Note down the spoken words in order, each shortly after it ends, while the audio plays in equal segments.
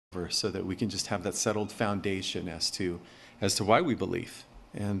so that we can just have that settled foundation as to why we believe,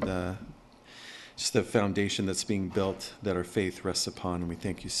 and just the foundation that's being built that our faith rests upon. And we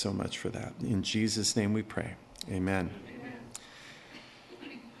thank you so much for that. In Jesus' name we pray. Amen.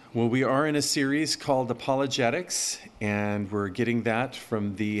 Well, we are in a series called Apologetics, and we're getting that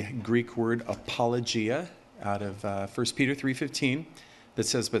from the Greek word apologia out of 1 Peter 3:15 that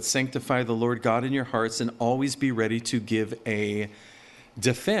says, "But sanctify the Lord God in your hearts and always be ready to give a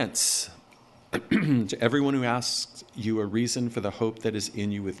defense to everyone who asks you a reason for the hope that is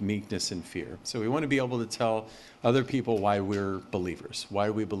in you with meekness and fear." So we want to be able to tell other people why we're believers, why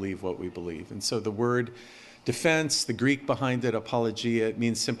we believe what we believe. And so the word defense, the Greek behind it, apologia, it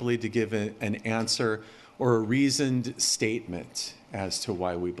means simply to give an answer or a reasoned statement as to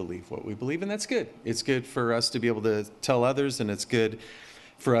why we believe what we believe. And that's good. It's good for us to be able to tell others, and it's good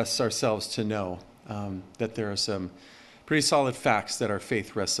for us ourselves to know that there are some pretty solid facts that our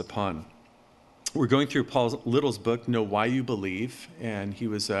faith rests upon. We're going through Paul Little's book, Know Why You Believe, and he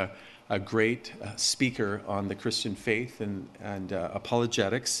was a great speaker on the Christian faith and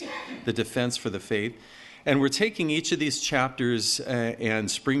apologetics, the defense for the faith. And we're taking each of these chapters and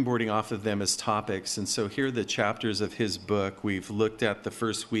springboarding off of them as topics. And so here are the chapters of his book. We've looked at the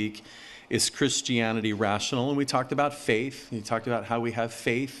first week, Is Christianity Rational? And we talked about faith. He talked about how we have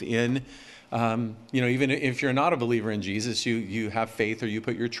faith in even if you're not a believer in Jesus, you have faith or you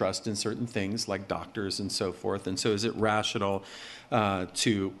put your trust in certain things like doctors and so forth. And so is it rational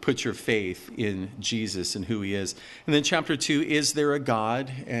to put your faith in Jesus and who he is? And then chapter 2, is there a God?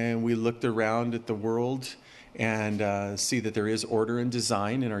 And we looked around at the world and see that there is order and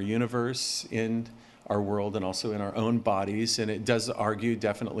design in our universe, in our world, and also in our own bodies. And it does argue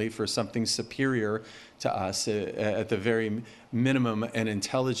definitely for something superior to us, at the very minimum, an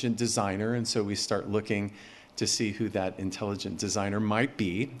intelligent designer. And so we start looking to see who that intelligent designer might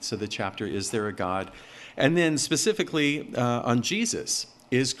be. So the chapter, Is There a God? And then specifically on Jesus,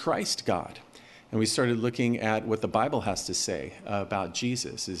 is Christ God? And we started looking at what the Bible has to say about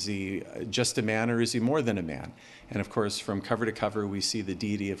Jesus. Is he just a man, or is he more than a man? And of course, from cover to cover, we see the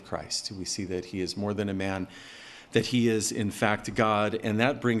deity of Christ. We see that he is more than a man, that he is in fact God. And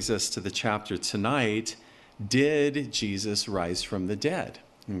that brings us to the chapter tonight, Did Jesus rise from the dead?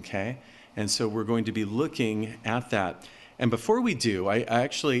 Okay? And so we're going to be looking at that. And before we do, I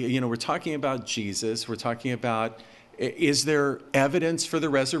actually, we're talking about Jesus. We're talking about, is there evidence for the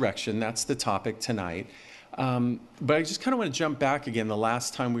resurrection? That's the topic tonight. But I just kind of want to jump back again the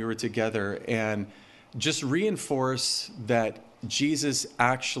last time we were together and just reinforce that Jesus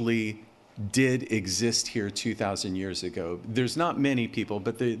actually did exist here 2,000 years ago. There's not many people,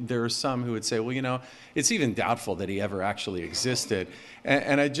 but there are some who would say, well, it's even doubtful that he ever actually existed.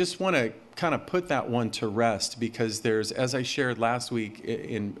 And I just want to kind of put that one to rest, because there's, as I shared last week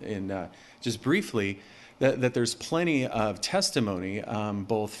in just briefly, that there's plenty of testimony,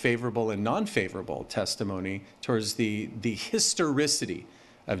 both favorable and non-favorable testimony towards the historicity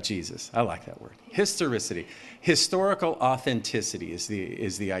of Jesus. I like that word, historicity. Historical authenticity is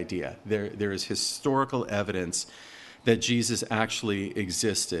the idea. There is historical evidence that Jesus actually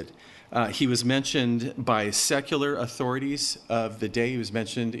existed. He was mentioned by secular authorities of the day. He was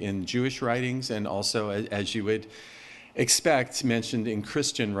mentioned in Jewish writings, and also, as you would expect, mentioned in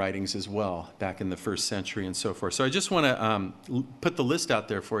Christian writings as well, back in the first century and so forth. So I just want to put the list out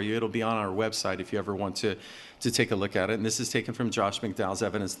there for you. It'll be on our website if you ever want to take a look at it. And this is taken from Josh McDowell's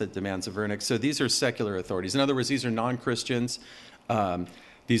Evidence That Demands a Verdict. So these are secular authorities. In other words, these are non-Christians.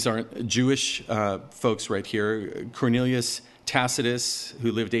 These aren't Jewish folks right here. Cornelius Tacitus,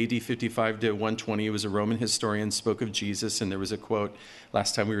 who lived AD 55 to 120, was a Roman historian, spoke of Jesus, and there was a quote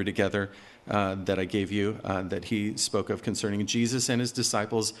last time we were together that I gave you that he spoke of concerning Jesus and his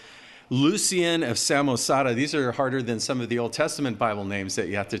disciples. Lucian of Samosata, these are harder than some of the Old Testament Bible names that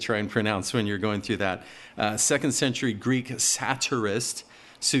you have to try and pronounce when you're going through that. 2nd century Greek satirist.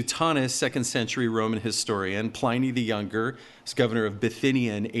 Suetonius, 2nd century Roman historian. Pliny the Younger, was governor of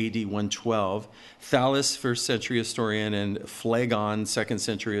Bithynia in AD 112. Thallus, 1st century historian, and Phlegon, 2nd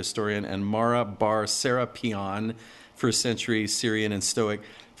century historian, and Mara bar Serapion, 1st century Syrian and Stoic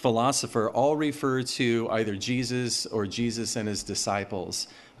philosopher, all refer to either Jesus or Jesus and his disciples.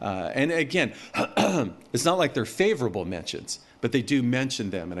 And again, it's not like they're favorable mentions, but they do mention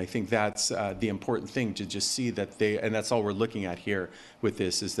them. And I think that's the important thing, to just see that and that's all we're looking at here with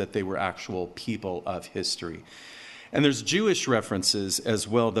this, is that they were actual people of history. And there's Jewish references as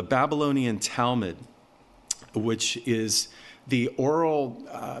well. The Babylonian Talmud, which is the oral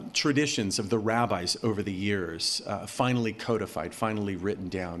traditions of the rabbis over the years finally codified, finally written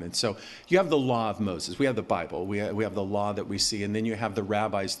down. And so you have the law of Moses. We have the Bible. We have the law that we see. And then you have the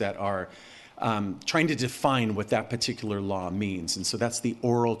rabbis that are trying to define what that particular law means. And so that's the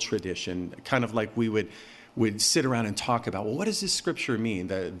oral tradition, kind of like we would sit around and talk about, well, what does this scripture mean?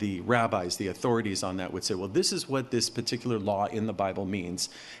 The rabbis, the authorities on that would say, well, this is what this particular law in the Bible means.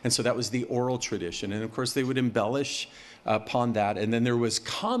 And so that was the oral tradition. And of course, they would embellish upon that. And then there was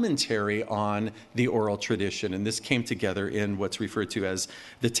commentary on the oral tradition. And this came together in what's referred to as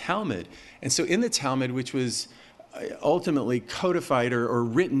the Talmud. And so in the Talmud, which was ultimately codified or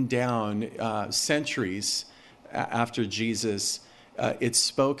written down centuries after Jesus, it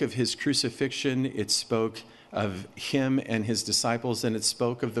spoke of his crucifixion, it spoke of him and his disciples, and it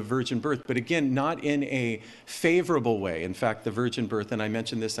spoke of the virgin birth. But again, not in a favorable way. In fact, the virgin birth, and I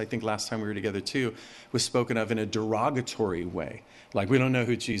mentioned this, I think last time we were together too, was spoken of in a derogatory way. Like, we don't know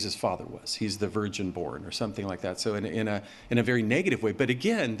who Jesus' father was. He's the virgin born or something like that. So in a very negative way. But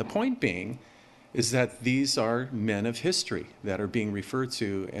again, the point being is that these are men of history that are being referred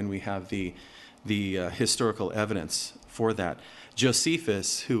to, and we have the historical evidence for that.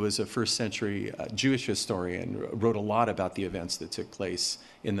 Josephus, who was a first century Jewish historian, wrote a lot about the events that took place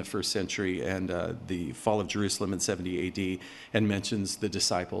in the first century and the fall of Jerusalem in 70 AD, and mentions the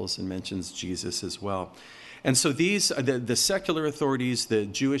disciples and mentions Jesus as well. And so these, the secular authorities, the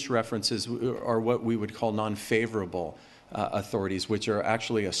Jewish references are what we would call non-favorable authorities, which are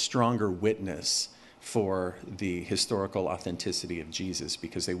actually a stronger witness for the historical authenticity of Jesus,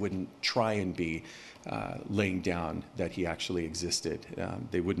 because they wouldn't try and be laying down that he actually existed.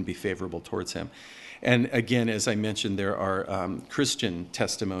 They wouldn't be favorable towards him. And again, as I mentioned, there are Christian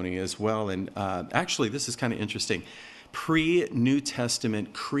testimony as well. And actually, this is kind of interesting. Pre-New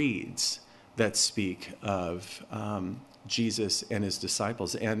Testament creeds that speak of Jesus and his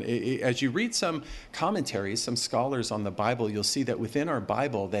disciples. And as you read some commentaries, some scholars on the Bible, you'll see that within our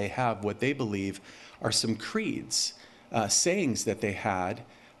Bible, they have what they believe are some creeds, sayings that they had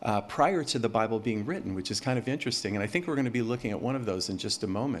prior to the Bible being written, which is kind of interesting. And I think we're going to be looking at one of those in just a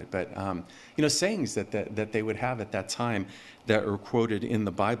moment. But, sayings that they would have at that time that are quoted in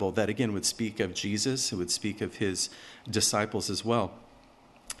the Bible that, again, would speak of Jesus, it would speak of his disciples as well.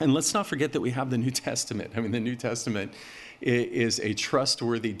 And let's not forget that we have the New Testament. I mean, the New Testament is a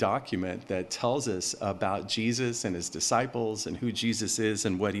trustworthy document that tells us about Jesus and his disciples and who Jesus is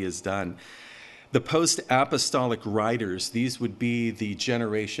and what he has done. The post-apostolic writers, these would be the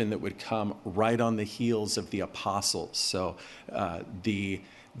generation that would come right on the heels of the apostles. So the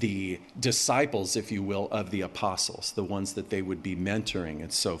disciples, if you will, of the apostles, the ones that they would be mentoring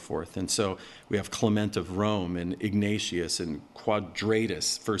and so forth. And so we have Clement of Rome and Ignatius and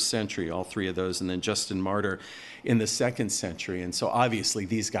Quadratus, first century, all three of those, and then Justin Martyr in the second century. And so obviously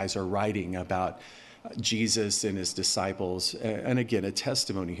these guys are writing about Jesus and his disciples, and again, a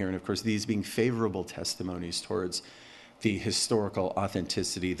testimony here. And of course, these being favorable testimonies towards the historical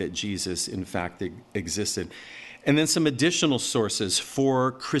authenticity that Jesus, in fact, existed. And then some additional sources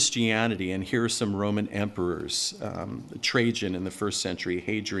for Christianity, and here are some Roman emperors: Trajan in the first century,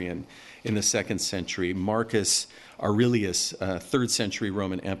 Hadrian in the second century, Marcus Aurelius, third century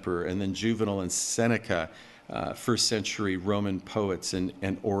Roman emperor, and then Juvenal and Seneca, first century Roman poets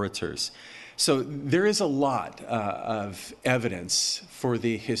and orators. So there is a lot of evidence for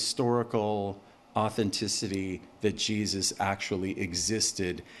the historical authenticity that Jesus actually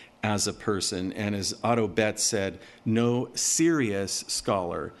existed as a person. And as Otto Betz said, no serious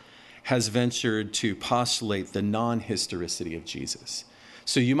scholar has ventured to postulate the non-historicity of Jesus.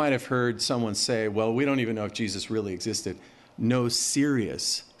 So you might have heard someone say, well, we don't even know if Jesus really existed. No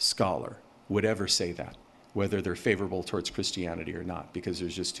serious scholar would ever say that, whether they're favorable towards Christianity or not, because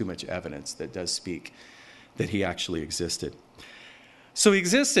there's just too much evidence that does speak that he actually existed. So he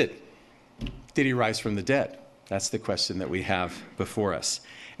existed. Did he rise from the dead? That's the question that we have before us.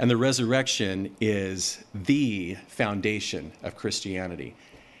 And the resurrection is the foundation of Christianity.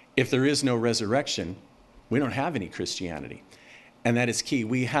 If there is no resurrection, we don't have any Christianity. And that is key.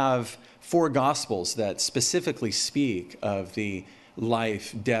 We have 4 Gospels that specifically speak of the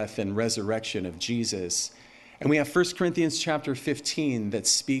life, death, and resurrection of Jesus. And we have 1 Corinthians chapter 15 that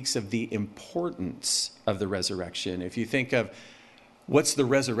speaks of the importance of the resurrection. If you think of what's the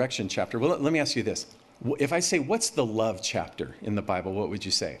resurrection chapter, well, let me ask you this. If I say, what's the love chapter in the Bible, what would you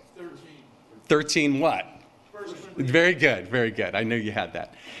say? 13. 13 what? Very good, very good. I knew you had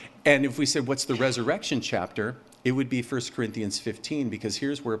that. And if we said, what's the resurrection chapter, it would be 1 Corinthians 15, because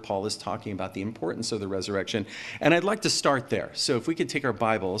here's where Paul is talking about the importance of the resurrection. And I'd like to start there. So if we could take our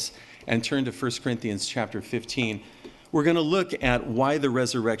Bibles and turn to 1 Corinthians chapter 15, we're going to look at why the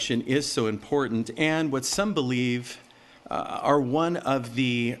resurrection is so important and what some believe are one of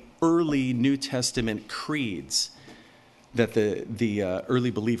the early New Testament creeds that the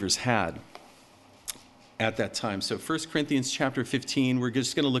early believers had at that time. So 1 Corinthians chapter 15, we're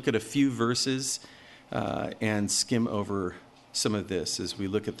just going to look at a few verses and skim over some of this as we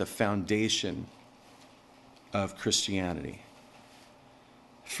look at the foundation of Christianity.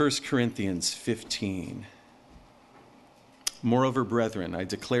 1 Corinthians 15. Moreover, brethren, I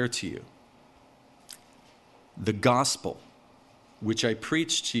declare to you the gospel which I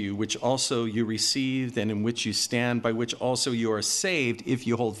preached to you, which also you received and in which you stand, by which also you are saved, if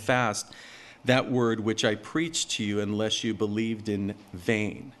you hold fast that word which I preached to you, unless you believed in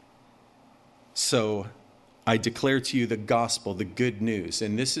vain. So I declare to you the gospel, the good news.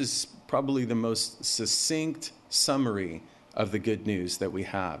 And this is probably the most succinct summary of the good news that we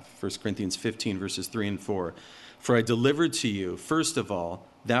have. 1 Corinthians 15, verses 3 and 4. For I delivered to you, first of all,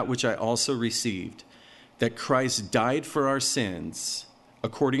 that which I also received, that Christ died for our sins,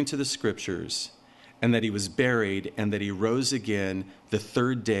 according to the Scriptures, and that he was buried, and that he rose again the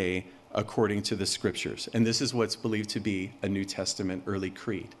third day, according to the Scriptures. And this is what's believed to be a New Testament early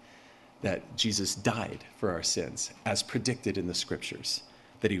creed, that Jesus died for our sins, as predicted in the Scriptures,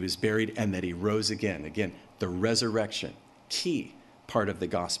 that he was buried, and that he rose again. Again, the resurrection, key part of the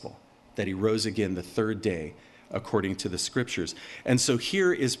gospel, that he rose again the third day, according to the Scriptures. And so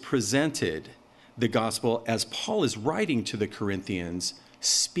here is presented the gospel as Paul is writing to the Corinthians,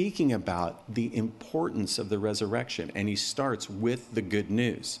 speaking about the importance of the resurrection. And he starts with the good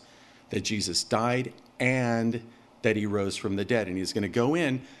news that Jesus died and that he rose from the dead. And he's going to go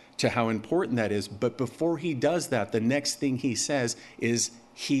in to how important that is. But before he does that, the next thing he says is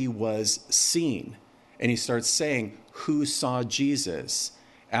he was seen. And he starts saying, who saw Jesus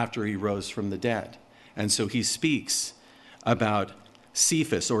after he rose from the dead? And so he speaks about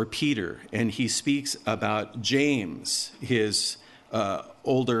Cephas or Peter, and he speaks about James, his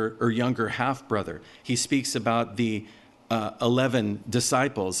older or younger half-brother. He speaks about the 11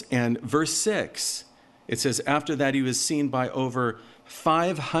 disciples. And verse 6, it says, after that he was seen by over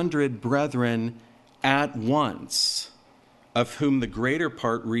 500 brethren at once, of whom the greater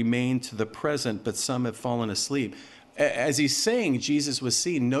part remain to the present, but some have fallen asleep. As he's saying Jesus was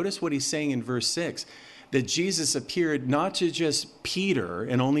seen, notice what he's saying in verse 6, that Jesus appeared not to just Peter,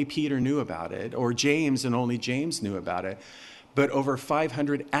 and only Peter knew about it, or James, and only James knew about it, but over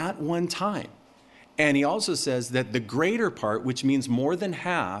 500 at one time. And he also says that the greater part, which means more than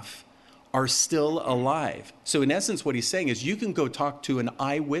half, are still alive. So in essence, what he's saying is you can go talk to an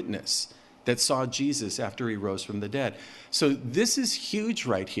eyewitness that saw Jesus after he rose from the dead. So this is huge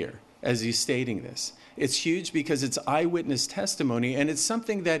right here as he's stating this. It's huge because it's eyewitness testimony, and it's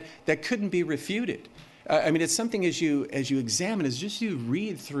something that couldn't be refuted. I mean, it's something as you examine, as just you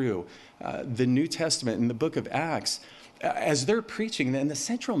read through the New Testament and the book of Acts, as they're preaching, and the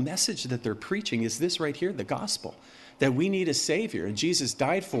central message that they're preaching is this right here, the gospel, that we need a Savior, and Jesus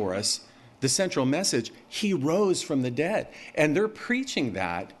died for us. The central message, he rose from the dead. And they're preaching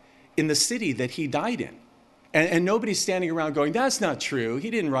that in the city that he died in. And nobody's standing around going, that's not true. He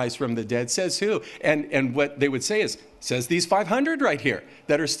didn't rise from the dead. Says who? And what they would say is, says these 500 right here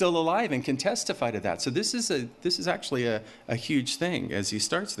that are still alive and can testify to that. So this is actually a huge thing as he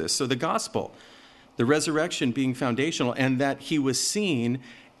starts this. So the gospel, the resurrection being foundational, and that he was seen.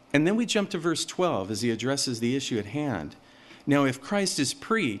 And then we jump to verse 12 as he addresses the issue at hand. Now, if Christ is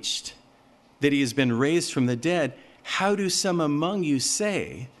preached that he has been raised from the dead, how do some among you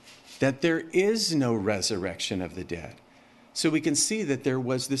say that there is no resurrection of the dead? So we can see that there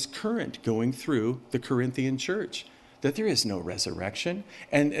was this current going through the Corinthian church, that there is no resurrection.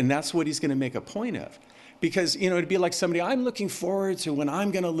 And that's what he's going to make a point of. Because, it'd be like somebody, I'm looking forward to when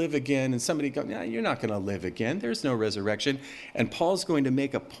I'm going to live again. And somebody goes, no, you're not going to live again. There's no resurrection. And Paul's going to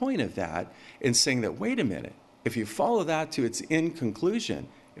make a point of that in saying that, wait a minute, if you follow that to its end conclusion,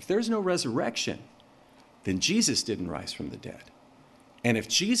 if there's no resurrection, then Jesus didn't rise from the dead. And if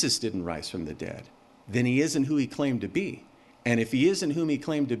Jesus didn't rise from the dead, then he isn't who he claimed to be. And if he isn't whom he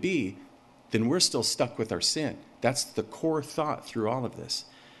claimed to be, then we're still stuck with our sin. That's the core thought through all of this.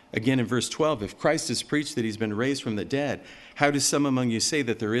 Again, in verse 12, if Christ is preached that he's been raised from the dead, how do some among you say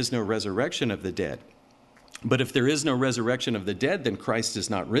that there is no resurrection of the dead? But if there is no resurrection of the dead, then Christ is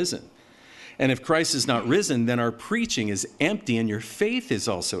not risen. And if Christ is not risen, then our preaching is empty and your faith is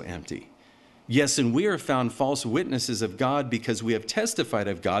also empty. Yes, and we are found false witnesses of God because we have testified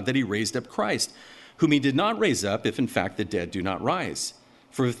of God that he raised up Christ, whom he did not raise up if in fact the dead do not rise.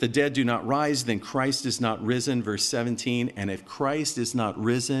 For if the dead do not rise, then Christ is not risen. Verse 17, and if Christ is not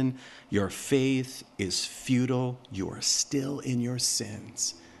risen, your faith is futile. You are still in your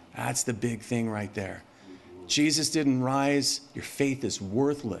sins. That's the big thing right there. Jesus didn't rise. Your faith is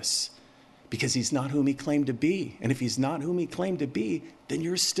worthless because he's not whom he claimed to be. And if he's not whom he claimed to be, then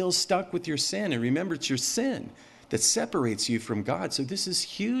you're still stuck with your sin. And remember, it's your sin that separates you from God. So this is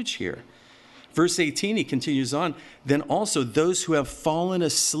huge here. Verse 18, he continues on, then also those who have fallen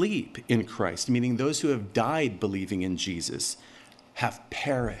asleep in Christ, meaning those who have died believing in Jesus, have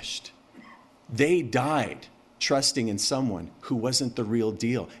perished. They died trusting in someone who wasn't the real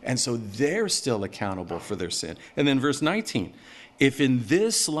deal. And so they're still accountable for their sin. And then verse 19, if in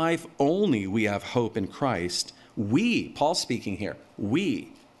this life only we have hope in Christ, we, Paul speaking here,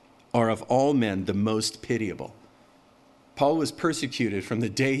 we are of all men the most pitiable. Paul was persecuted from the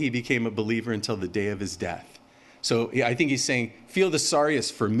day he became a believer until the day of his death. So I think he's saying, feel the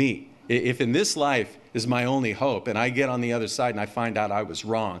sorriest for me. If in this life is my only hope and I get on the other side and I find out I was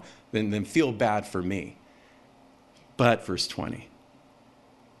wrong, then feel bad for me. But verse 20,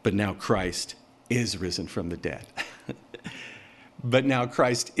 but now Christ is risen from the dead. But now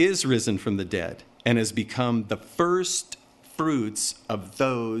Christ is risen from the dead and has become the first fruits of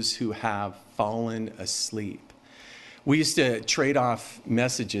those who have fallen asleep. We used to trade off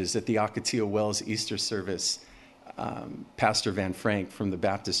messages at the Ocotillo Wells Easter service, Pastor Van Frank from the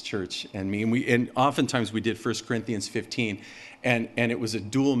Baptist Church and me. And oftentimes we did 1 Corinthians 15, and it was a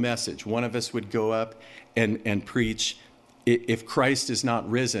dual message. One of us would go up and preach, if Christ is not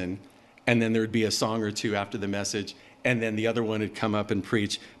risen, and then there would be a song or two after the message, and then the other one would come up and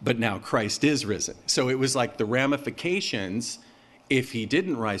preach, but now Christ is risen. So it was like the ramifications if he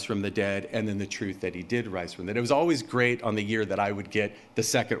didn't rise from the dead, and then the truth that he did rise from the dead. It was always great on the year that I would get the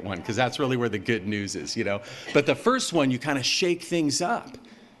second one, because that's really where the good news is, you know. But the first one, you kind of shake things up.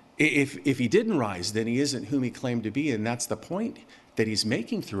 If he didn't rise, then he isn't whom he claimed to be, and that's the point that he's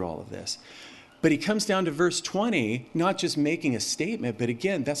making through all of this. But he comes down to verse 20, not just making a statement, but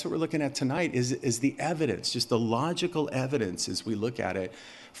again, that's what we're looking at tonight, is the evidence, just the logical evidence as we look at it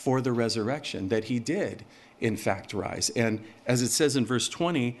for the resurrection, that he did in fact rise. And as it says in verse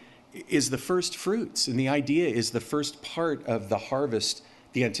 20, is the first fruits. And the idea is the first part of the harvest,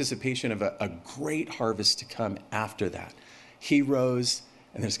 the anticipation of a great harvest to come after that. He rose,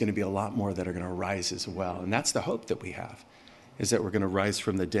 and there's going to be a lot more that are going to rise as well. And that's the hope that we have, is that we're going to rise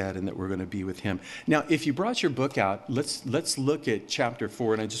from the dead and that we're going to be with him. Now, if you brought your book out, let's look at chapter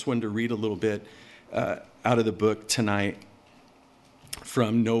 4. And I just wanted to read a little bit out of the book tonight,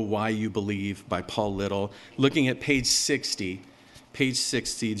 from Know Why You Believe by Paul Little. Looking at page 60,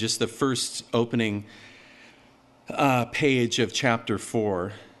 just the first opening page of chapter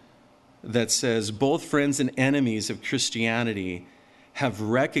 4, that says, both friends and enemies of Christianity have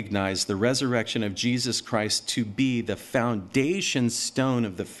recognized the resurrection of Jesus Christ to be the foundation stone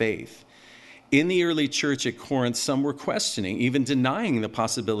of the faith. In the early church at Corinth, some were questioning, even denying the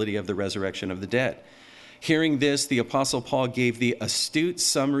possibility of the resurrection of the dead. Hearing this, the Apostle Paul gave the astute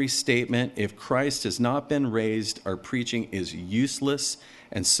summary statement, if Christ has not been raised, our preaching is useless,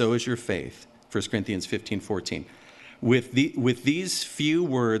 and so is your faith. 1 Corinthians 15:14. With these few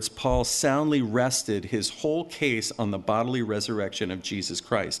words, Paul soundly rested his whole case on the bodily resurrection of Jesus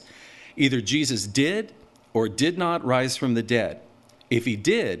Christ. Either Jesus did or did not rise from the dead. If he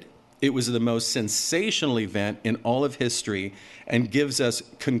did, it was the most sensational event in all of history and gives us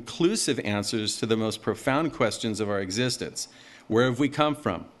conclusive answers to the most profound questions of our existence. Where have we come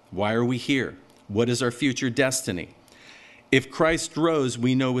from? Why are we here? What is our future destiny? If Christ rose,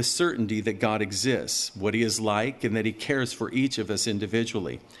 we know with certainty that God exists, what he is like, and that he cares for each of us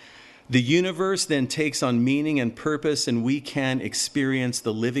individually. The universe then takes on meaning and purpose, and we can experience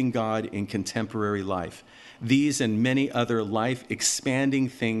the living God in contemporary life. These and many other life-expanding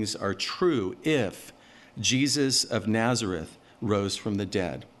things are true if Jesus of Nazareth rose from the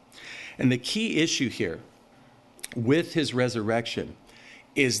dead. And the key issue here with his resurrection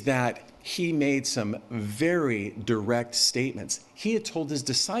is that he made some very direct statements. He had told his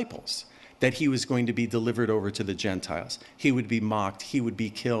disciples that he was going to be delivered over to the Gentiles. He would be mocked, he would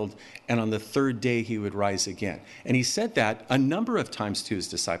be killed, and on the third day he would rise again. And he said that a number of times to his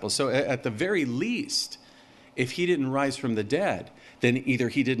disciples. So at the very least, if he didn't rise from the dead, then either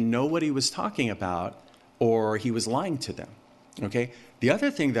he didn't know what he was talking about or he was lying to them. Okay? The other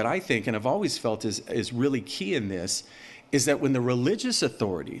thing that I think, and I've always felt is really key in this, is that when the religious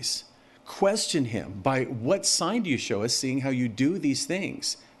authorities question him, by what sign do you show us, seeing how you do these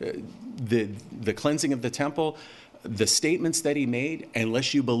things? The cleansing of the temple, the statements that he made,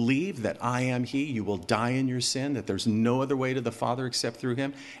 unless you believe that I am he, you will die in your sin, that there's no other way to the Father except through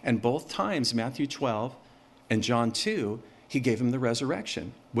him. And both times, Matthew 12 and John 2, he gave him the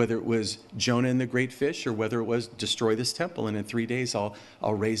resurrection, whether it was Jonah and the great fish or whether it was destroy this temple and in 3 days I'll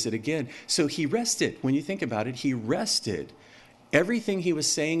raise it again. So he rested. When you think about it, he rested everything he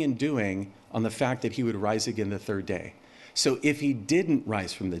was saying and doing on the fact that he would rise again the third day. So if he didn't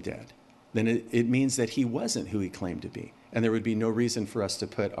rise from the dead, then it means that he wasn't who he claimed to be. And there would be no reason for us to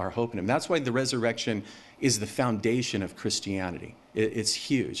put our hope in him. That's why the resurrection is the foundation of Christianity. It's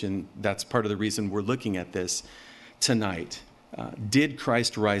huge, and that's part of the reason we're looking at this tonight. Did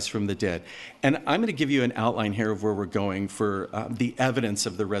Christ rise from the dead? And I'm going to give you an outline here of where we're going for the evidence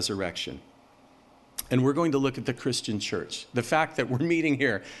of the resurrection. And we're going to look at the Christian church, the fact that we're meeting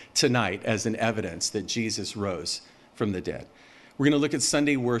here tonight as an evidence that Jesus rose from the dead. We're going to look at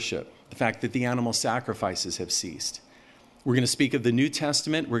Sunday worship, the fact that the animal sacrifices have ceased. We're going to speak of the New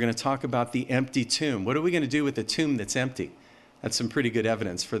Testament. We're going to talk about the empty tomb. What are we going to do with the tomb that's empty? That's some pretty good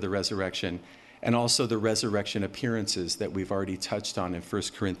evidence for the resurrection. And also the resurrection appearances that we've already touched on in 1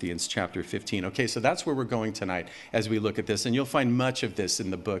 Corinthians chapter 15. Okay, so that's where we're going tonight as we look at this. And you'll find much of this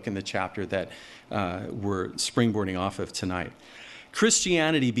in the book, in the chapter that we're springboarding off of tonight.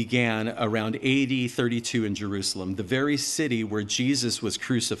 Christianity began around AD 32 in Jerusalem, the very city where Jesus was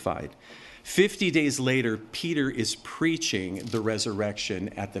crucified. 50 days later, Peter is preaching the resurrection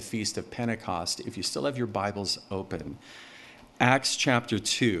at the Feast of Pentecost. If you still have your Bibles open, Acts chapter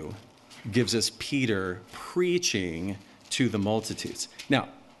 2 gives us Peter preaching to the multitudes. Now,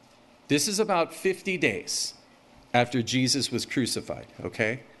 this is about 50 days after Jesus was crucified,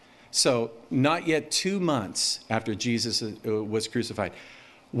 okay? So not yet 2 months after Jesus was crucified.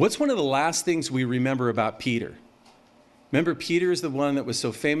 What's one of the last things we remember about Peter? Remember, Peter is the one that was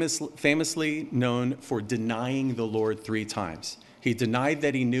so famously known for denying the Lord 3 times. He denied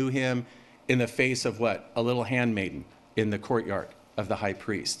that he knew him in the face of what? A little handmaiden in the courtyard of the high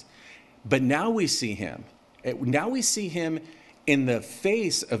priest. But now we see him. Now we see him in the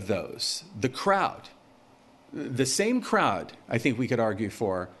face of those, the crowd. The same crowd, I think we could argue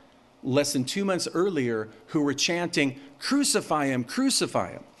for, less than 2 months earlier, who were chanting, "Crucify him,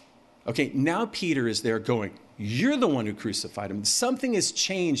 crucify him." Okay, now Peter is there going, "You're the one who crucified him." Something has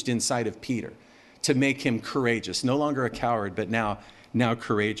changed inside of Peter to make him courageous, no longer a coward, but now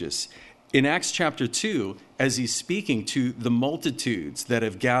courageous. In Acts chapter 2, as he's speaking to the multitudes that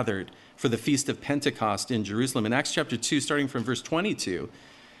have gathered for the Feast of Pentecost in Jerusalem, in Acts chapter 2, starting from verse 22,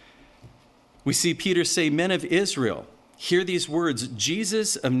 we see Peter say, "Men of Israel, hear these words,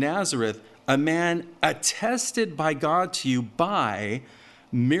 Jesus of Nazareth, a man attested by God to you by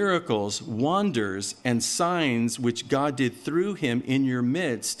miracles, wonders, and signs which God did through him in your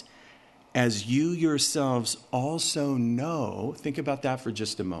midst, as you yourselves also know." Think about that for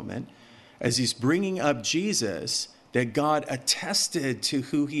just a moment. As he's bringing up Jesus, that God attested to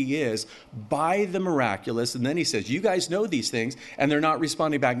who he is by the miraculous. And then he says, you guys know these things. And they're not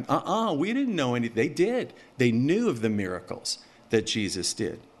responding back, we didn't know anything. They did. They knew of the miracles that Jesus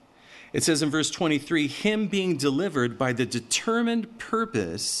did. It says in verse 23, him being delivered by the determined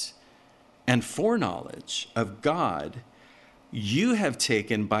purpose and foreknowledge of God, you have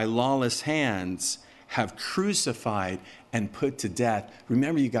taken by lawless hands, have crucified and put to death.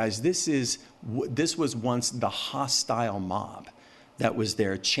 Remember, you guys, this was once the hostile mob that was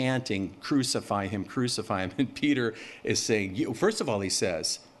there chanting, "Crucify him, crucify him." And Peter is saying, first of all, he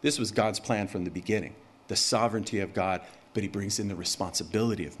says, this was God's plan from the beginning, the sovereignty of God, but he brings in the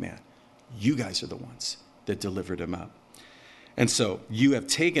responsibility of man. You guys are the ones that delivered him up. And so you have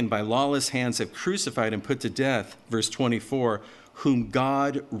taken by lawless hands, have crucified and put to death, verse 24, whom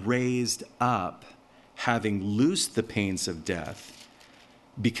God raised up, having loosed the pains of death,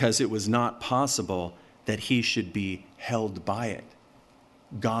 because it was not possible that he should be held by it.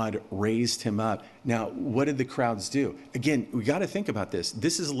 God raised him up. Now, what did the crowds do? Again, we got to think about this.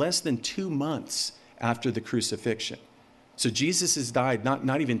 This is less than 2 months after the crucifixion. So Jesus has died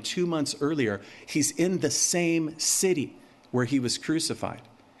not even 2 months earlier. He's in the same city where he was crucified.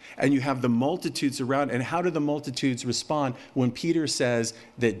 And you have the multitudes around. And how do the multitudes respond when Peter says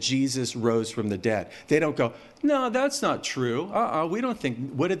that Jesus rose from the dead? They don't go, no, that's not true. We don't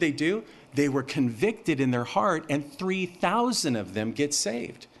think. What did they do? They were convicted in their heart, and 3,000 of them get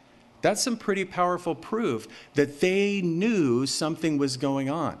saved. That's some pretty powerful proof that they knew something was going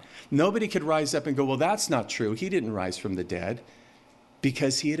on. Nobody could rise up and go, well, that's not true. He didn't rise from the dead,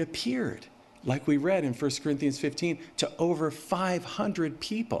 because he had appeared, like we read in 1 Corinthians 15, to over 500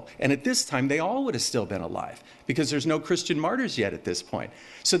 people. And at this time, they all would have still been alive, because there's no Christian martyrs yet at this point.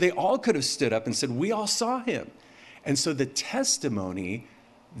 So they all could have stood up and said, we all saw him. And so the testimony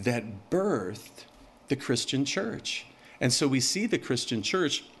that birthed the Christian church. And so we see the Christian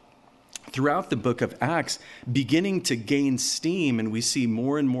church throughout the book of Acts beginning to gain steam, and we see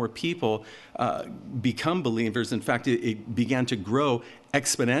more and more people become believers. In fact, it began to grow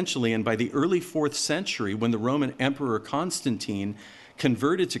exponentially. And by the early 4th century, when the Roman Emperor Constantine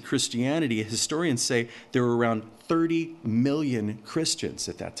converted to Christianity, historians say there were around 30 million Christians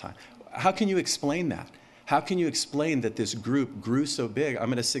at that time. How can you explain that? How can you explain that this group grew so big? I'm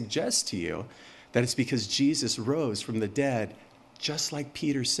going to suggest to you that it's because Jesus rose from the dead, just like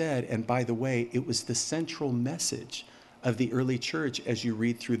Peter said. And by the way, it was the central message of the early church as you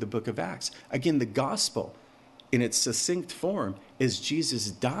read through the book of Acts. Again, the gospel in its succinct form is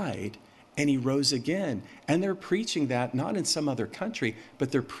Jesus died and he rose again. And they're preaching that not in some other country,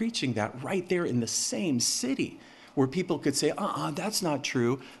 but they're preaching that right there in the same city where people could say, that's not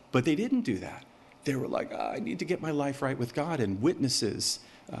true. But they didn't do that. They were like, I need to get my life right with God. And witnesses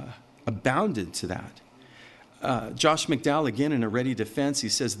abounded to that. Josh McDowell, again, in A Ready Defense, he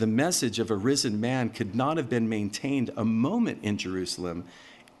says, the message of a risen man could not have been maintained a moment in Jerusalem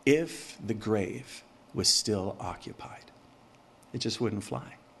if the grave was still occupied. It just wouldn't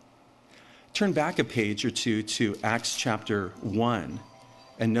fly. Turn back a page or two to Acts chapter 1,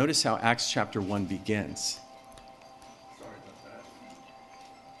 and notice how Acts chapter 1 begins.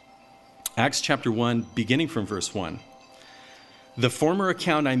 Acts chapter 1, beginning from verse 1. The former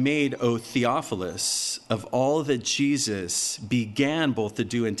account I made, O Theophilus, of all that Jesus began both to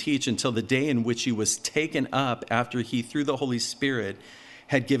do and teach until the day in which he was taken up after he, through the Holy Spirit,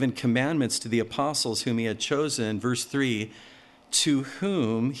 had given commandments to the apostles whom he had chosen. Verse 3, to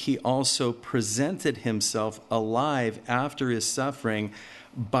whom he also presented himself alive after his suffering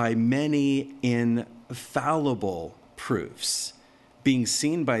by many infallible proofs, being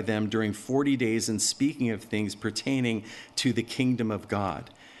seen by them during 40 days and speaking of things pertaining to the kingdom of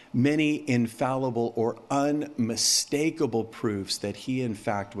God. Many infallible or unmistakable proofs that he, in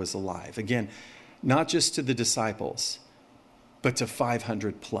fact, was alive. Again, not just to the disciples, but to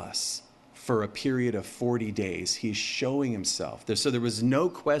 500 plus. For a period of 40 days, he's showing himself. So there was no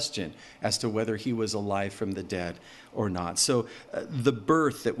question as to whether he was alive from the dead or not. So the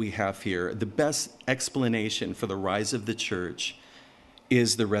birth that we have here, the best explanation for the rise of the church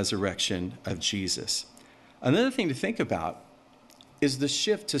is the resurrection of Jesus. Another thing to think about is the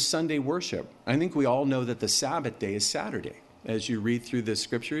shift to Sunday worship. I think we all know that the Sabbath day is Saturday. As you read through the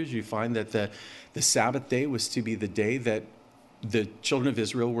scriptures, you find that the Sabbath day was to be the day that the children of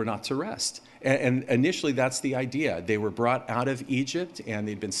Israel were not to rest. And initially, that's the idea. They were brought out of Egypt, and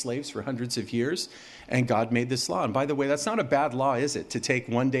they'd been slaves for hundreds of years, and God made this law. And by the way, that's not a bad law, is it? To take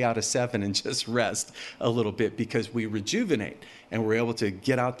one day out of 7 and just rest a little bit, because we rejuvenate, and we're able to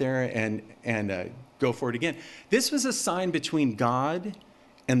get out there and go for it again. This was a sign between God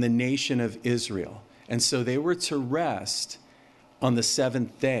and the nation of Israel. And so they were to rest on the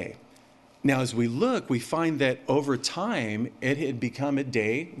 7th day. Now, as we look, we find that over time, it had become a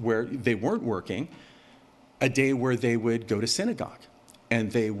day where they weren't working, a day where they would go to synagogue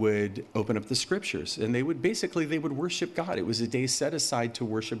and they would open up the scriptures and they would worship God. It was a day set aside to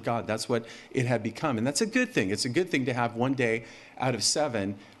worship God. That's what it had become. And that's a good thing. It's a good thing to have one day out of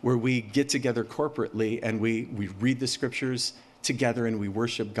 7 where we get together corporately and we read the scriptures together and we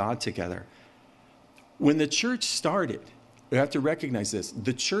worship God together. When the church started, we have to recognize this.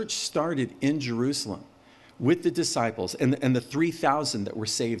 The church started in Jerusalem with the disciples and the 3,000 that were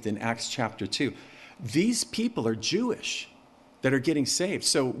saved in Acts chapter 2. These people are Jewish that are getting saved.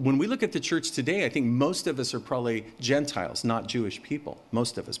 So when we look at the church today, I think most of us are probably Gentiles, not Jewish people.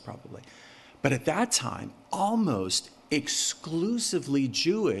 Most of us probably. But at that time, almost exclusively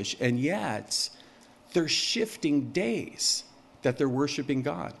Jewish, and yet they're shifting days that they're worshiping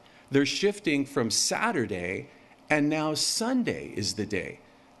God. They're shifting from Saturday, and now Sunday is the day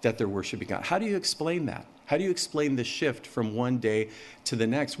that they're worshiping God. How do you explain that? How do you explain the shift from one day to the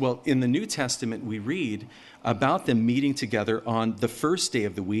next? Well, in the New Testament, we read about them meeting together on the first day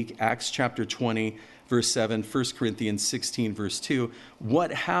of the week, Acts chapter 20, verse 7, 1 Corinthians 16, verse 2.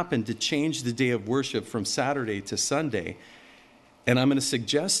 What happened to change the day of worship from Saturday to Sunday? And I'm going to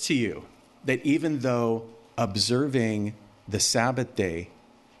suggest to you that even though observing the Sabbath day,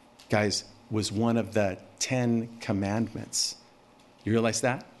 guys, was one of the 10 commandments. You realize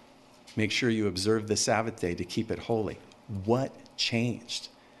that? Make sure you observe the Sabbath day to keep it holy. What changed?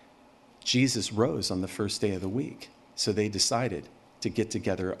 Jesus rose on the first day of the week. So they decided to get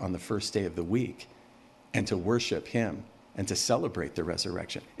together on the first day of the week and to worship him and to celebrate the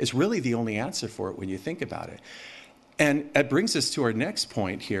resurrection. It's really the only answer for it when you think about it. And that brings us to our next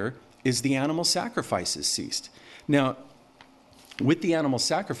point here, is the animal sacrifices ceased. Now, with the animal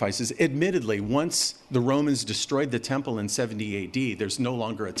sacrifices, admittedly, once the Romans destroyed the temple in 70 AD, there's no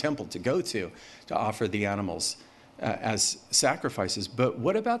longer a temple to go to offer the animals as sacrifices. But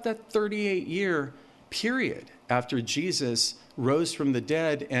what about that 38-year period after Jesus rose from the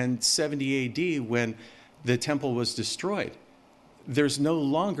dead and 70 AD when the temple was destroyed? There's no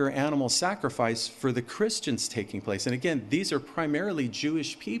longer animal sacrifice for the Christians taking place. And again, these are primarily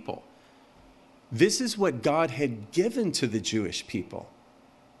Jewish people. This is what God had given to the Jewish people.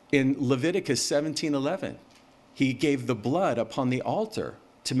 In Leviticus 17:11, he gave the blood upon the altar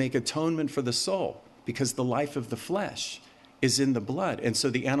to make atonement for the soul, because the life of the flesh is in the blood. And so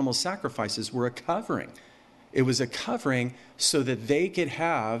the animal sacrifices were a covering. It was a covering so that they could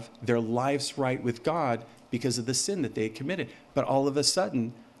have their lives right with God because of the sin that they had committed. But all of a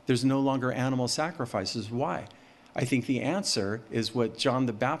sudden, there's no longer animal sacrifices. Why? I think the answer is what John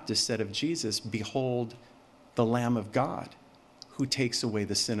the Baptist said of Jesus: "Behold, the Lamb of God who takes away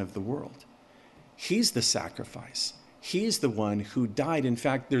the sin of the world." He's the sacrifice. He's the one who died. In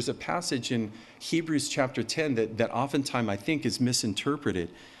fact, there's a passage in Hebrews chapter 10 that oftentimes I think is misinterpreted.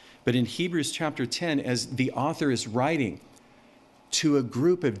 But in Hebrews chapter 10, as the author is writing to a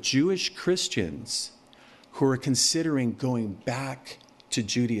group of Jewish Christians who are considering going back to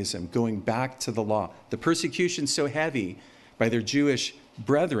Judaism, going back to the law. The persecution's so heavy by their Jewish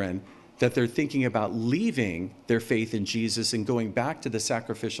brethren that they're thinking about leaving their faith in Jesus and going back to the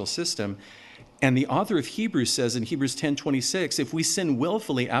sacrificial system. And the author of Hebrews says in Hebrews 10:26, if we sin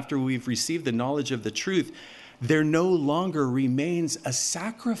willfully after we've received the knowledge of the truth, there no longer remains a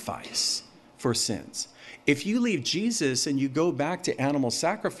sacrifice for sins. If you leave Jesus and you go back to animal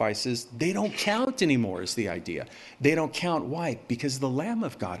sacrifices, they don't count anymore, is the idea. They don't count. Why? Because the Lamb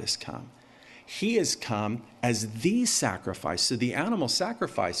of God has come. He has come as the sacrifice. So the animal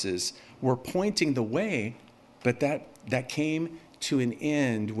sacrifices were pointing the way, but that came to an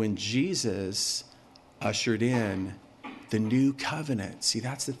end when Jesus ushered in the new covenant. See,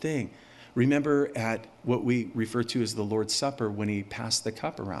 that's the thing. Remember at what we refer to as the Lord's Supper, when he passed the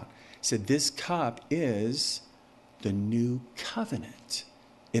cup around. He said, this cup is the new covenant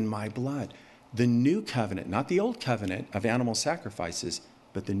in my blood. The new covenant, not the old covenant of animal sacrifices,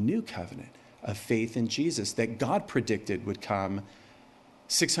 but the new covenant of faith in Jesus that God predicted would come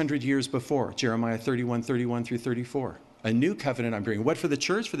 600 years before, Jeremiah 31 through 34. A new covenant I'm bringing. What, for the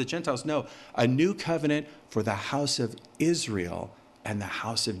church, for the Gentiles? No, a new covenant for the house of Israel and the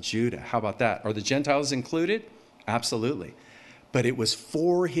house of Judah. How about that? Are the Gentiles included? Absolutely. But it was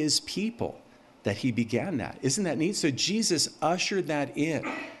for his people that he began that. Isn't that neat? So Jesus ushered that in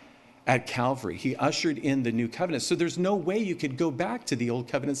at Calvary. He ushered in the new covenant. So there's no way you could go back to the old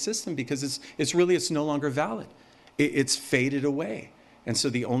covenant system because it's no longer valid. It's faded away. And so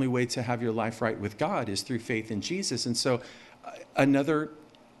the only way to have your life right with God is through faith in Jesus. And so another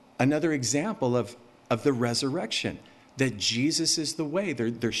example of the resurrection, that Jesus is the way.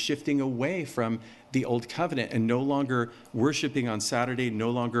 They're shifting away from the old covenant and no longer worshiping on Saturday, no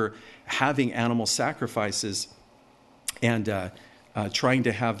longer having animal sacrifices, and trying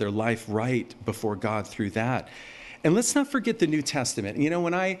to have their life right before God through that. And let's not forget the New Testament. You know,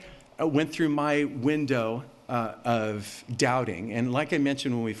 when I went through my window of doubting, and like I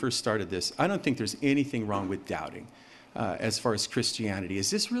mentioned when we first started this, I don't think there's anything wrong with doubting. As far as Christianity. Is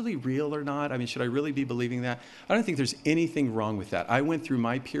this really real or not? I mean, should I really be believing that? I don't think there's anything wrong with that. I went through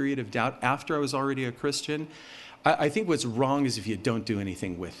my period of doubt after I was already a Christian. I think what's wrong is if you don't do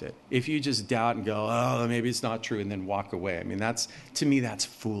anything with it. If you just doubt and go, oh, maybe it's not true, and then walk away. I mean, to me, that's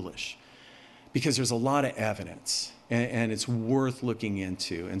foolish. Because there's a lot of evidence, and it's worth looking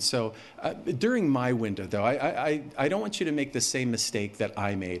into. And so during my window, though, I don't want you to make the same mistake that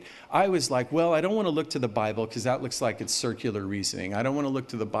I made. I was like, well, I don't want to look to the Bible because that looks like it's circular reasoning. I don't want to look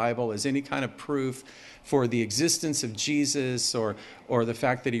to the Bible as any kind of proof for the existence of Jesus or the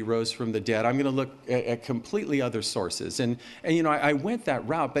fact that he rose from the dead. I'm going to look at completely other sources. And you know, I went that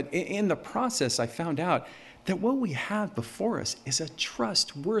route, but in the process, I found out that what we have before us is a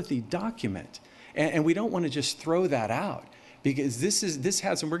trustworthy document. And we don't want to just throw that out, because this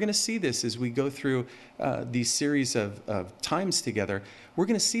has, and we're going to see this as we go through these series of times together, we're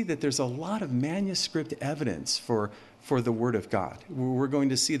going to see that there's a lot of manuscript evidence for the Word of God. We're going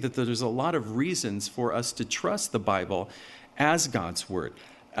to see that there's a lot of reasons for us to trust the Bible as God's Word.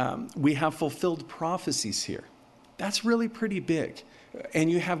 We have fulfilled prophecies here. That's really pretty big.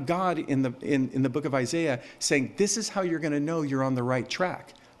 And you have God in the book of Isaiah saying, this is how you're going to know you're on the right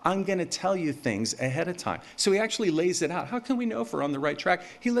track. I'm going to tell you things ahead of time. So he actually lays it out. How can we know if we're on the right track?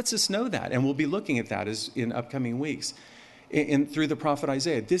 He lets us know that, and we'll be looking at that in upcoming weeks through the prophet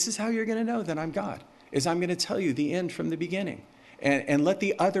Isaiah. This is how you're going to know that I'm God. is I'm going to tell you the end from the beginning. And let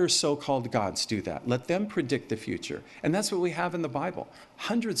the other so-called gods do that. Let them predict the future. And that's what we have in the Bible.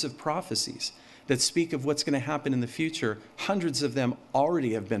 Hundreds of prophecies that speak of what's going to happen in the future. Hundreds of them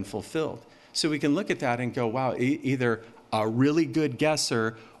already have been fulfilled. So we can look at that and go, wow, either a really good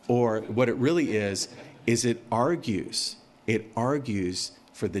guesser, or what it really is it argues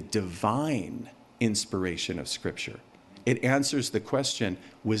for the divine inspiration of Scripture. It answers the question,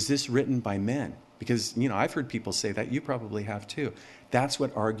 was this written by men? Because, I've heard people say that. You probably have too. That's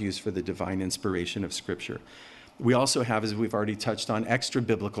what argues for the divine inspiration of Scripture. We also have, as we've already touched on, extra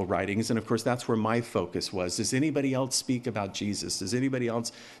biblical writings. And of course, that's where my focus was. Does anybody else speak about Jesus? Does anybody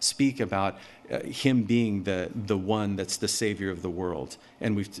else speak about him being the one that's the Savior of the world?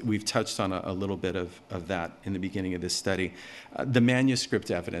 And we've touched on a little bit of that in the beginning of this study. The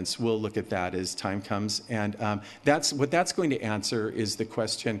manuscript evidence, we'll look at that as time comes. And that's going to answer is the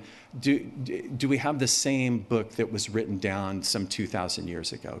question, do we have the same book that was written down some 2,000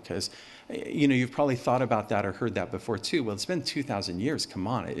 years ago? Because you've probably thought about that or heard that before too. Well, it's been 2,000 years. Come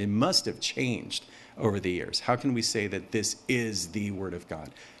on. It must have changed over the years. How can we say that this is the Word of God?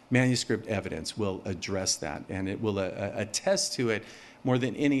 Manuscript evidence will address that, and it will attest to it more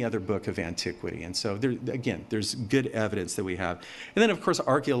than any other book of antiquity. And so, there's good evidence that we have. And then, of course,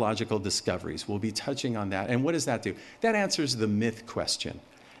 archaeological discoveries. We'll be touching on that. And what does that do? That answers the myth question.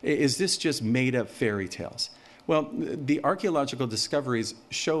 Is this just made-up fairy tales? Well, the archaeological discoveries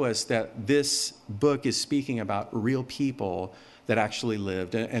show us that this book is speaking about real people that actually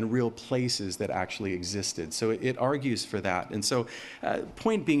lived and real places that actually existed. So it argues for that. And so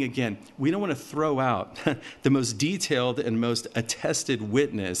point being, again, we don't want to throw out the most detailed and most attested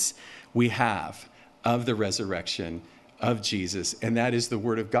witness we have of the resurrection of Jesus, and that is the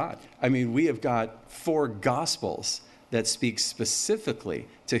Word of God. I mean, we have got 4 Gospels that speak specifically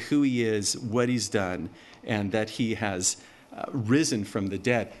to who he is, what he's done, and that he has risen from the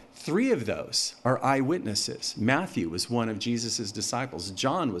dead. 3 of those are eyewitnesses. Matthew was one of Jesus' disciples.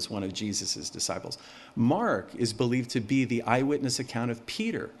 John was one of Jesus' disciples. Mark is believed to be the eyewitness account of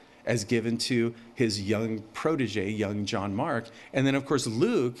Peter, as given to his young protege, young John Mark. And then, of course,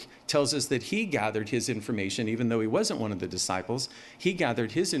 Luke tells us that he gathered his information, even though he wasn't one of the disciples, he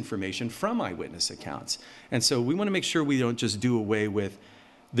gathered his information from eyewitness accounts. And so we want to make sure we don't just do away with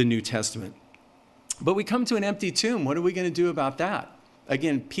the New Testament. But we come to an empty tomb. What are we going to do about that?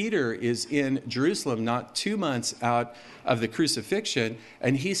 Again, Peter is in Jerusalem not 2 months out of the crucifixion,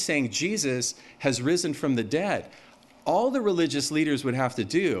 and he's saying Jesus has risen from the dead. All the religious leaders would have to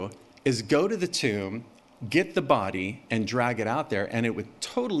do is go to the tomb, get the body, and drag it out there, and it would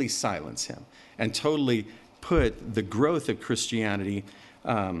totally silence him and totally put the growth of Christianity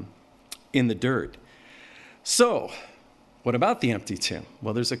in the dirt. So, what about the empty tomb?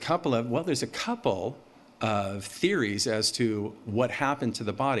 Well, there's a couple of theories as to what happened to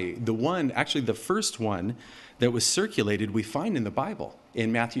the body. The first one that was circulated, we find in the Bible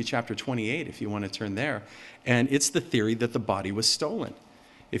in Matthew chapter 28, if you want to turn there. And it's the theory that the body was stolen.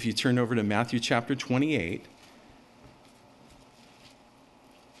 If you turn over to Matthew chapter 28,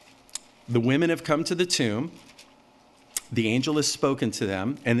 the women have come to the tomb. The angel has spoken to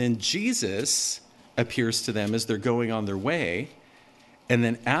them. And then Jesus appears to them as they're going on their way. And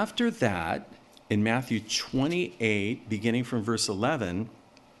then after that, in Matthew 28, beginning from verse 11,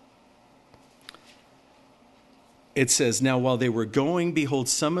 it says, "Now while they were going, behold,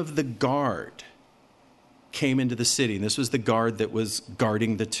 some of the guard came into the city." And this was the guard that was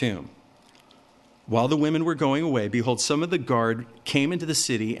guarding the tomb. "While the women were going away, behold, some of the guard came into the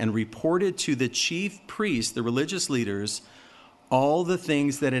city and reported to the chief priests," the religious leaders, "all the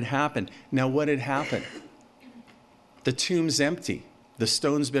things that had happened." Now, what had happened? The tomb's empty. The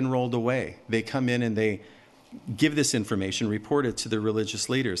stone's been rolled away. They come in and they give this information, report it to the religious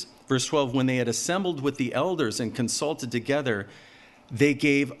leaders. Verse 12, "When they had assembled with the elders and consulted together, they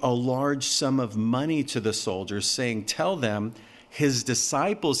gave a large sum of money to the soldiers, saying, 'Tell them, his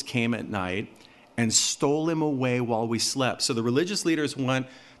disciples came at night and stole him away while we slept.'" So the religious leaders want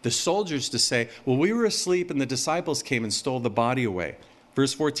the soldiers to say, "Well, we were asleep and the disciples came and stole the body away."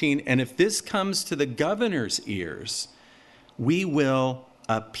 Verse 14, "And if this comes to the governor's ears, we will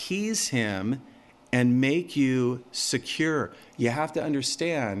appease him and make you secure." You have to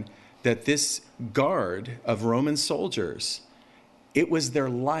understand that this guard of Roman soldiers, it was their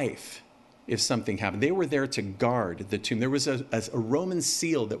life if something happened. They were there to guard the tomb. There was a Roman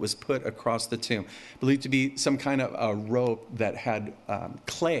seal that was put across the tomb, believed to be some kind of a rope that had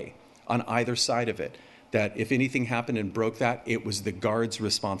clay on either side of it. that if anything happened and broke that, it was the guard's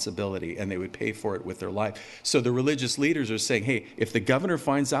responsibility and they would pay for it with their life. So the religious leaders are saying, hey, if the governor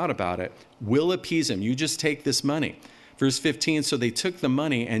finds out about it, we'll appease him. You just take this money. Verse 15, so they took the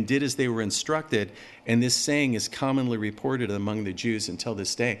money and did as they were instructed, and this saying is commonly reported among the Jews until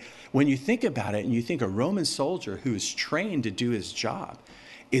this day. When you think about it and you think a Roman soldier who is trained to do his job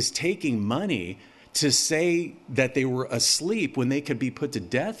is taking money to say that they were asleep when they could be put to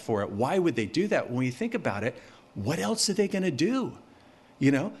death for it, why would they do that? When you think about it, what else are they going to do?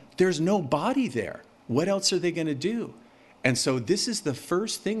 There's no body there. What else are they going to do? And so this is the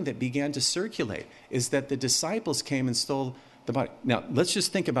first thing that began to circulate, is that the disciples came and stole the body. Now, let's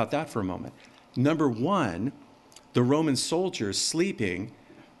just think about that for a moment. Number one, the Roman soldiers sleeping,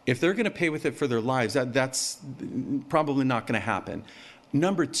 if they're going to pay with it for their lives, that's probably not going to happen.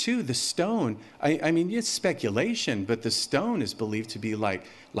 Number two, the stone, I mean, it's speculation, but the stone is believed to be like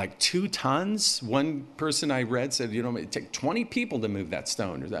 2 tons. One person I read said, it'd take 20 people to move that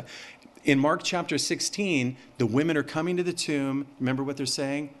stone or that. In Mark chapter 16, the women are coming to the tomb. Remember what they're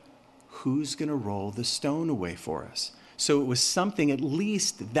saying? Who's going to roll the stone away for us? So it was something at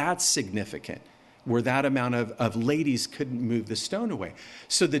least that's significant, where that amount of ladies couldn't move the stone away.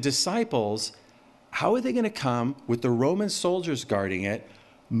 So the disciples, how are they going to come with the Roman soldiers guarding it,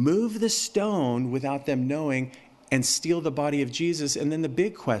 move the stone without them knowing, and steal the body of Jesus? And then the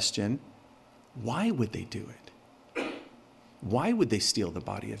big question, why would they do it? Why would they steal the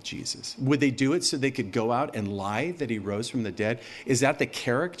body of Jesus? Would they do it so they could go out and lie that he rose from the dead? Is that the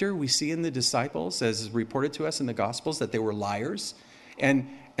character we see in the disciples, as is reported to us in the Gospels, that they were liars? And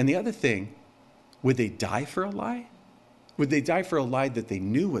the other thing, would they die for a lie? Would they die for a lie that they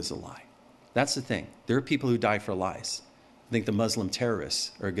knew was a lie? That's the thing. There are people who die for lies. I think the Muslim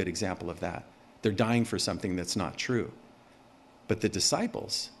terrorists are a good example of that. They're dying for something that's not true. But the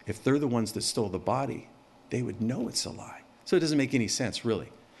disciples, if they're the ones that stole the body, they would know it's a lie. So it doesn't make any sense, really.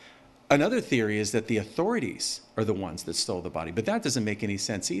 Another theory is that the authorities are the ones that stole the body, but that doesn't make any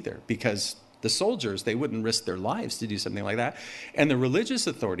sense either, because the soldiers, they wouldn't risk their lives to do something like that. And the religious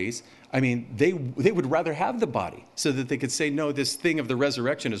authorities, I mean, they would rather have the body so that they could say, no, this thing of the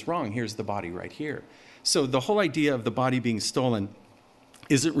resurrection is wrong. Here's the body right here. So the whole idea of the body being stolen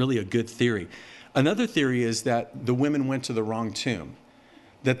isn't really a good theory. Another theory is that the women went to the wrong tomb.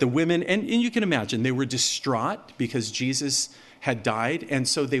 That the women, and you can imagine, they were distraught because Jesus had died, and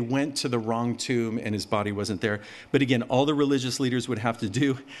so they went to the wrong tomb and his body wasn't there. But again, all the religious leaders would have to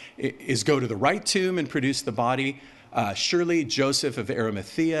do is go to the right tomb and produce the body. Surely Joseph of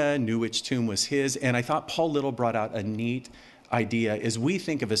Arimathea knew which tomb was his, and I thought Paul Little brought out a neat idea, as we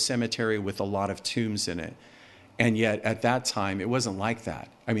think of a cemetery with a lot of tombs in it. And yet at that time, it wasn't like that.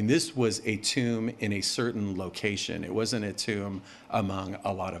 I mean, this was a tomb in a certain location. It wasn't a tomb among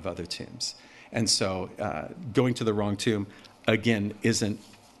a lot of other tombs. And so going to the wrong tomb, again, isn't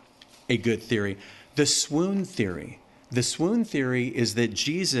a good theory. The swoon theory. The swoon theory is that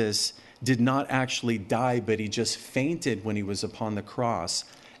Jesus did not actually die, but he just fainted when he was upon the cross.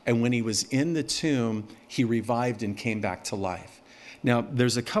 And when he was in the tomb, he revived and came back to life. Now,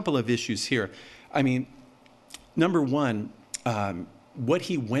 there's a couple of issues here. I mean, number one, what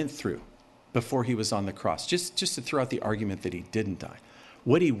he went through before he was on the cross, just to throw out the argument that he didn't die,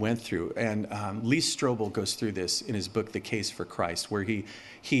 what he went through. And Lee Strobel goes through this in his book, The Case for Christ, where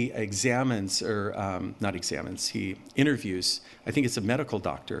he examines, or not examines, he interviews, I think it's a medical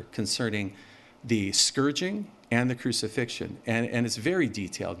doctor, concerning the scourging and the crucifixion. And it's very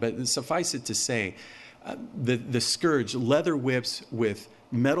detailed, but suffice it to say, the scourge, leather whips with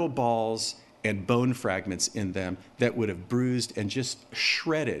metal balls and bone fragments in them that would have bruised and just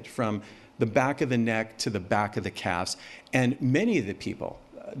shredded from the back of the neck to the back of the calves. And many of the people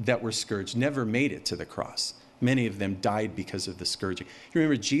that were scourged never made it to the cross. Many of them died because of the scourging. You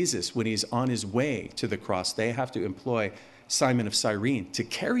remember Jesus, when he's on his way to the cross, they have to employ Simon of Cyrene to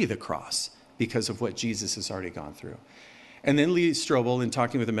carry the cross because of what Jesus has already gone through. And then Lee Strobel, in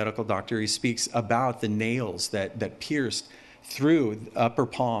talking with a medical doctor, he speaks about the nails that pierced through the upper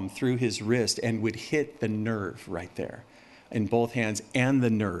palm, through his wrist, and would hit the nerve right there in both hands, and the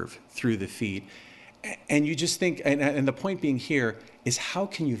nerve through the feet. And you just think, and the point being here is, how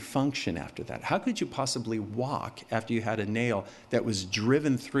can you function after that? How could you possibly walk after you had a nail that was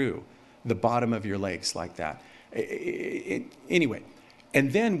driven through the bottom of your legs like that? Anyway,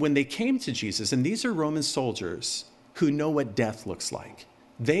 and then when they came to Jesus, and these are Roman soldiers who know what death looks like,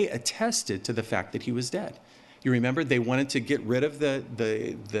 they attested to the fact that he was dead. You remember they wanted to get rid of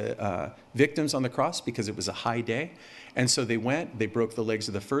the victims on the cross because it was a high day. And so they broke the legs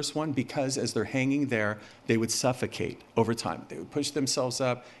of the first one because as they're hanging there, they would suffocate over time. They would push themselves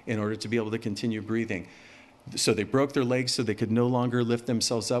up in order to be able to continue breathing. So they broke their legs so they could no longer lift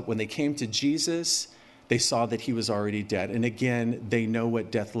themselves up. When they came to Jesus, they saw that he was already dead. And again, they know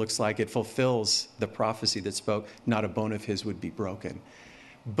what death looks like. It fulfills the prophecy that spoke, not a bone of his would be broken.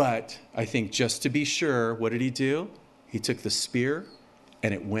 But I think just to be sure, what did he do? He took the spear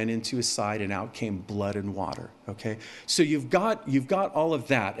and it went into his side and out came blood and water, okay? So you've got all of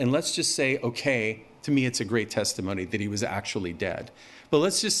that. And let's just say, okay, to me it's a great testimony that he was actually dead. But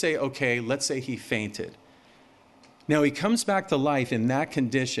let's just say, okay, let's say he fainted. Now he comes back to life in that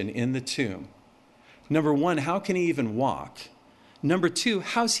condition in the tomb. Number one, how can he even walk? Number two,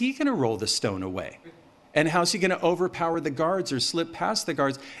 how's he going to roll the stone away? And how's he going to overpower the guards or slip past the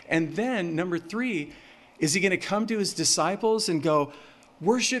guards? And then number three, is he going to come to his disciples and go,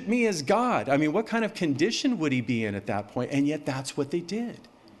 worship me as God? I mean, what kind of condition would he be in at that point? And yet that's what they did.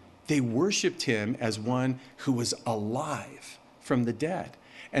 They worshiped him as one who was alive from the dead.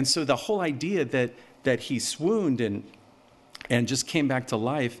 And so the whole idea that he swooned and just came back to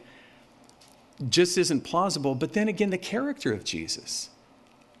life just isn't plausible. But then again, the character of Jesus,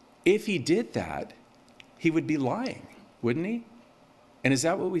 if he did that, he would be lying, wouldn't he? And is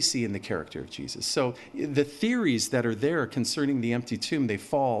that what we see in the character of Jesus? So the theories that are there concerning the empty tomb, they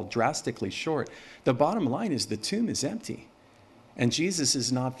fall drastically short. The bottom line is the tomb is empty and Jesus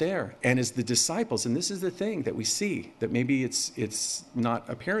is not there. And as the disciples, and this is the thing that we see, that maybe it's not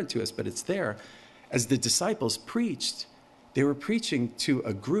apparent to us, but it's there. As the disciples preached, they were preaching to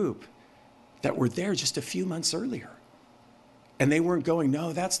a group that were there just a few months earlier. And they weren't going,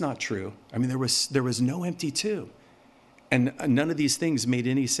 no, that's not true. I mean, there was no empty tomb. And none of these things made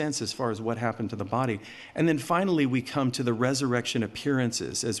any sense as far as what happened to the body. And then finally, we come to the resurrection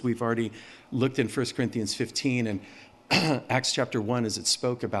appearances, as we've already looked in 1 Corinthians 15 and Acts chapter 1, as it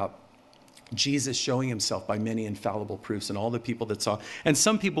spoke about Jesus showing himself by many infallible proofs and all the people that saw. And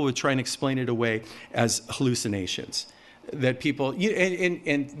some people would try and explain it away as hallucinations. That people,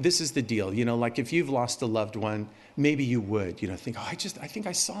 and this is the deal, like if you've lost a loved one, maybe you would, think, I think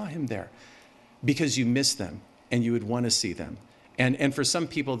I saw him there, because you miss them and you would want to see them. And for some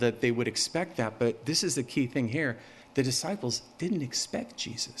people that they would expect that, but this is the key thing here. The disciples didn't expect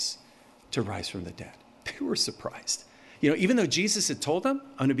Jesus to rise from the dead. They were surprised. Even though Jesus had told them,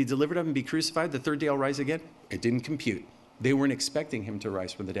 I'm going to be delivered up and be crucified, the third day I'll rise again, it didn't compute. They weren't expecting him to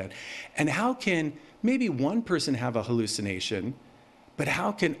rise from the dead. And how can maybe one person have a hallucination, but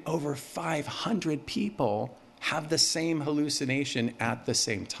how can over 500 people have the same hallucination at the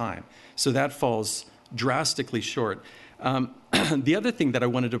same time? So that falls drastically short. The other thing that I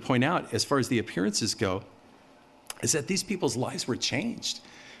wanted to point out as far as the appearances go is that these people's lives were changed.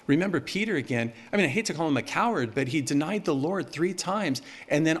 Remember Peter again, I hate to call him a coward, but he denied the Lord 3 times,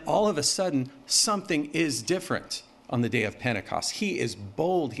 and then all of a sudden something is different. On the day of Pentecost, he is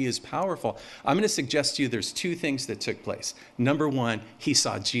bold, he is powerful. I'm going to suggest to you there's 2 things that took place. Number 1, he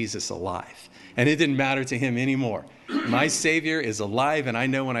saw Jesus alive, and it didn't matter to him anymore. My Savior is alive, and I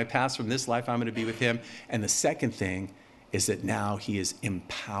know when I pass from this life, I'm going to be with him. And the second thing is that now he is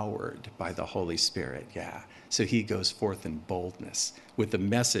empowered by the Holy Spirit. Yeah, so he goes forth in boldness with the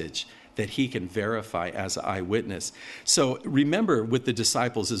message that he can verify as an eyewitness. So remember with the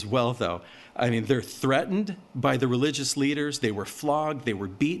disciples as well, though, they're threatened by the religious leaders. They were flogged. They were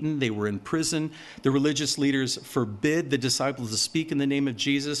beaten. They were in prison. The religious leaders forbid the disciples to speak in the name of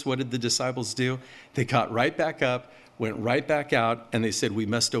Jesus. What did the disciples do? They got right back up, went right back out, and they said, we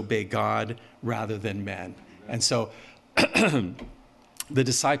must obey God rather than men. And so the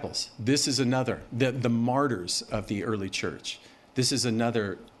disciples, this is another, the martyrs of the early church. This is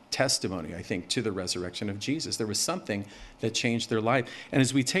another testimony, I think, to the resurrection of Jesus. There was something that changed their life. And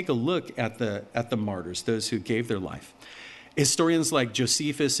as we take a look at the martyrs, those who gave their life, historians like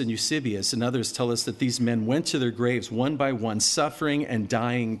Josephus and Eusebius and others tell us that these men went to their graves one by one, suffering and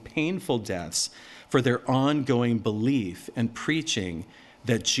dying painful deaths for their ongoing belief and preaching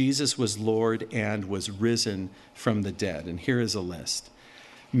that Jesus was Lord and was risen from the dead. And here is a list.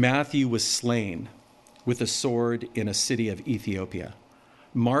 Matthew was slain with a sword in a city of Ethiopia.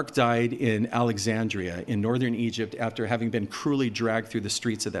 Mark died in Alexandria in northern Egypt after having been cruelly dragged through the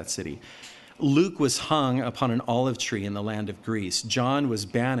streets of that city. Luke was hung upon an olive tree in the land of Greece. John was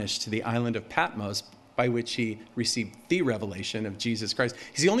banished to the island of Patmos, by which he received the revelation of Jesus Christ.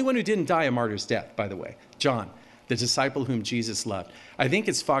 He's the only one who didn't die a martyr's death, by the way. John, the disciple whom Jesus loved. I think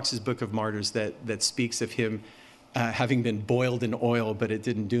it's Fox's Book of Martyrs that speaks of him having been boiled in oil, but it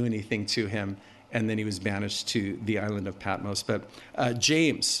didn't do anything to him. and then he was banished to the island of Patmos. But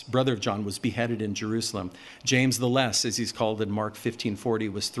James, brother of John, was beheaded in Jerusalem. James the Less, as he's called in Mark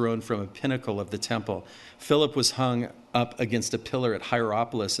 15:40, was thrown from a pinnacle of the temple. Philip was hung up against a pillar at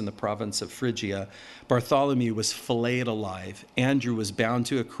Hierapolis in the province of Phrygia. Bartholomew was filleted alive. Andrew was bound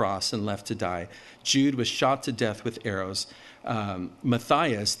to a cross and left to die. Jude was shot to death with arrows.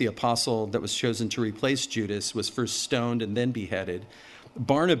 Matthias, the apostle that was chosen to replace Judas, was first stoned and then beheaded.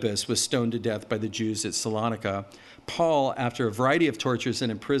 Barnabas was stoned to death by the Jews at Salonica. Paul, after a variety of tortures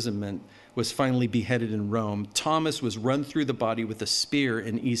and imprisonment, was finally beheaded in Rome. Thomas was run through the body with a spear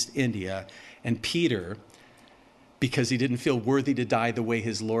in East India. And Peter, because he didn't feel worthy to die the way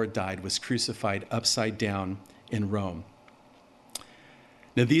his Lord died, was crucified upside down in Rome.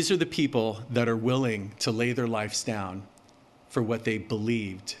 Now, these are the people that are willing to lay their lives down for what they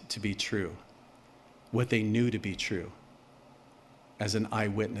believed to be true, what they knew to be true, as an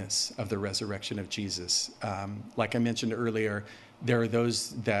eyewitness of the resurrection of Jesus. Like I mentioned earlier, there are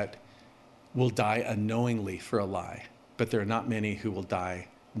those that will die unknowingly for a lie, but there are not many who will die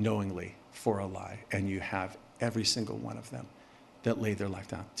knowingly for a lie. And you have every single one of them that laid their life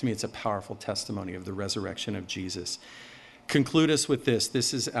down. To me, it's a powerful testimony of the resurrection of Jesus. Conclude us with this.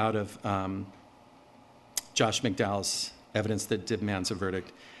 This is out of Josh McDowell's Evidence That Demands a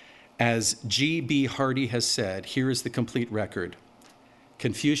Verdict. As G.B. Hardy has said, here is the complete record.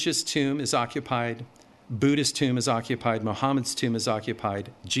 Confucius' tomb is occupied, Buddhist tomb is occupied, Muhammad's tomb is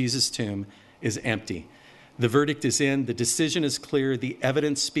occupied, Jesus' tomb is empty. The verdict is in, the decision is clear, the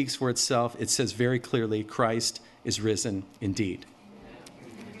evidence speaks for itself. It says very clearly, Christ is risen indeed.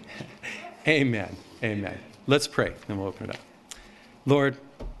 Amen. Amen. Let's pray, and we'll open it up. Lord,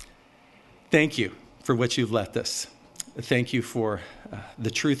 thank you for what you've left us. Thank you for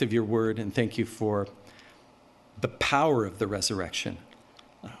the truth of your word, and thank you for the power of the resurrection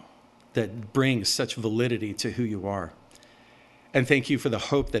that brings such validity to who you are. And thank you for the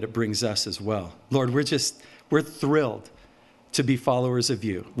hope that it brings us as well. Lord, we're thrilled to be followers of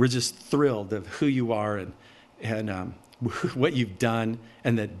you. We're just thrilled of who you are and what you've done,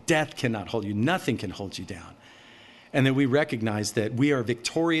 and that death cannot hold you. Nothing can hold you down. And that we recognize that we are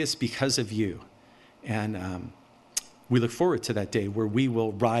victorious because of you. And we look forward to that day where we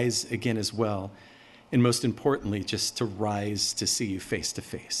will rise again as well. And most importantly, just to rise to see you face to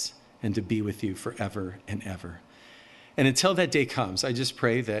face and to be with you forever and ever. And until that day comes, I just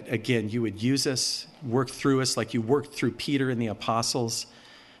pray that, again, you would use us, work through us like you worked through Peter and the apostles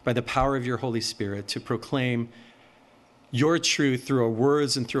by the power of your Holy Spirit to proclaim your truth through our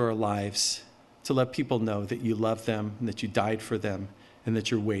words and through our lives, to let people know that you love them and that you died for them and that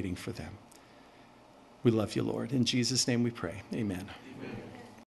you're waiting for them. We love you, Lord. In Jesus' name we pray. Amen. Amen.